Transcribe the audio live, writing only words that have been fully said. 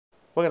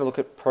We're going to look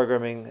at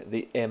programming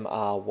the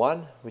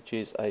MR1, which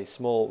is a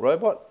small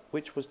robot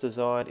which was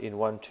designed in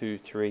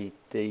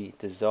 123D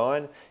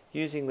design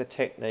using the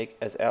technique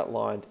as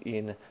outlined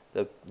in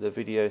the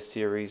video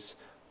series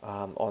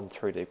on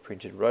 3D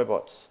printed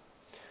robots.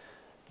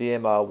 The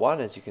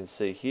MR1, as you can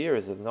see here,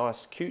 is a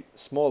nice, cute,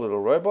 small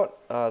little robot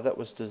that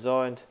was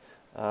designed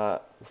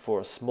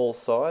for a small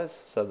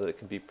size so that it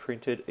can be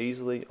printed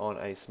easily on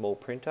a small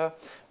printer.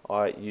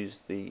 I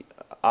used the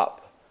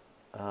Up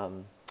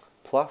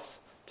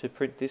Plus to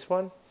print this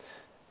one.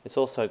 It's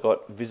also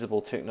got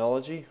visible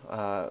technology.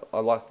 I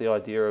like the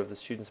idea of the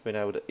students being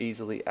able to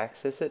easily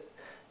access it.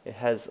 It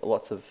has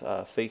lots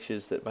of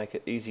features that make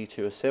it easy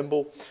to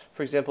assemble.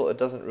 For example, it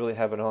doesn't really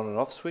have an on and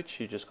off switch,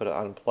 you just got to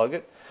unplug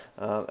it,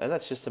 and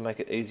that's just to make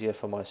it easier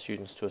for my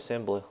students to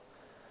assemble.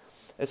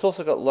 It's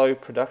also got low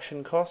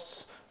production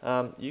costs.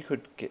 You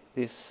could get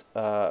this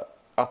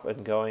up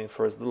and going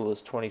for as little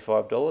as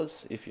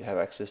 $25 if you have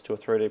access to a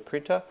 3D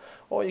printer,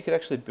 or you could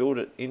actually build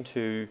it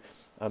into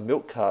a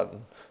milk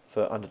carton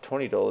for under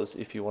 $20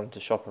 if you wanted to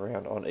shop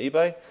around on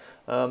eBay.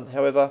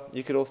 However,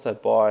 you could also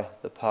buy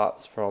the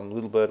parts from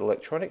Little Bird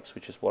Electronics,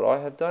 which is what I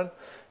have done,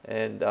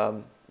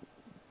 and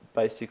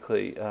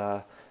basically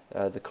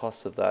the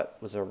cost of that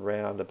was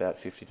around about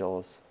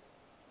 $50.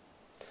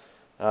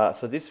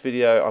 For this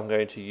video, I'm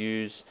going to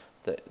use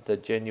the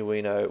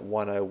Genuino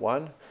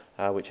 101,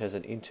 which has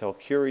an Intel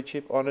Curie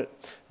chip on it,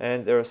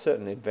 and there are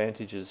certain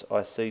advantages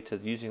I see to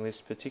using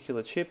this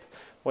particular chip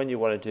when you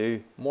want to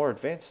do more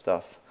advanced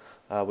stuff,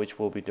 which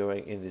we'll be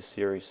doing in this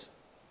series.